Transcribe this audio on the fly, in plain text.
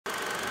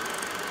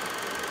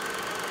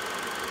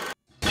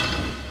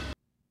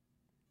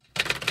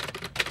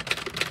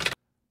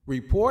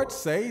Reports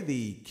say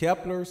the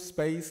Kepler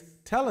Space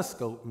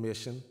Telescope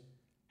mission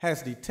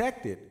has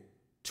detected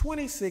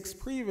 26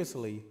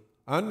 previously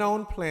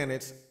unknown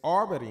planets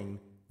orbiting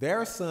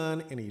their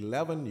sun in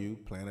 11 new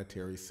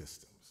planetary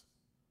systems.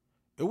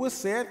 It was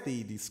said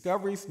the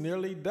discoveries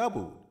nearly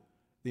doubled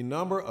the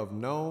number of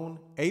known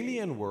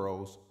alien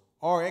worlds,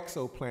 or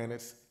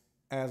exoplanets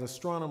as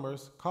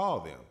astronomers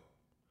call them.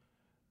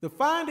 The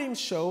findings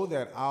show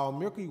that our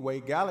Milky Way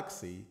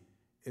galaxy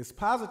is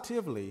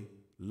positively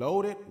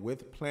loaded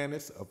with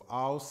planets of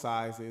all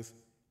sizes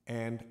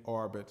and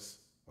orbits,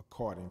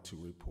 according to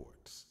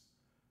reports.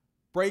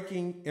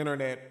 Breaking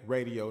Internet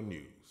Radio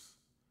News.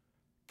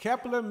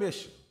 Kepler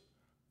mission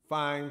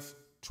finds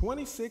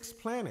 26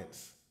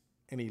 planets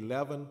in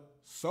 11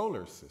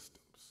 solar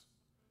systems.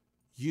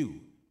 You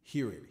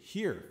hear it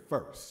here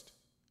first.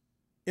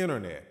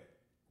 Internet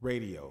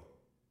Radio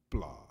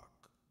Blog.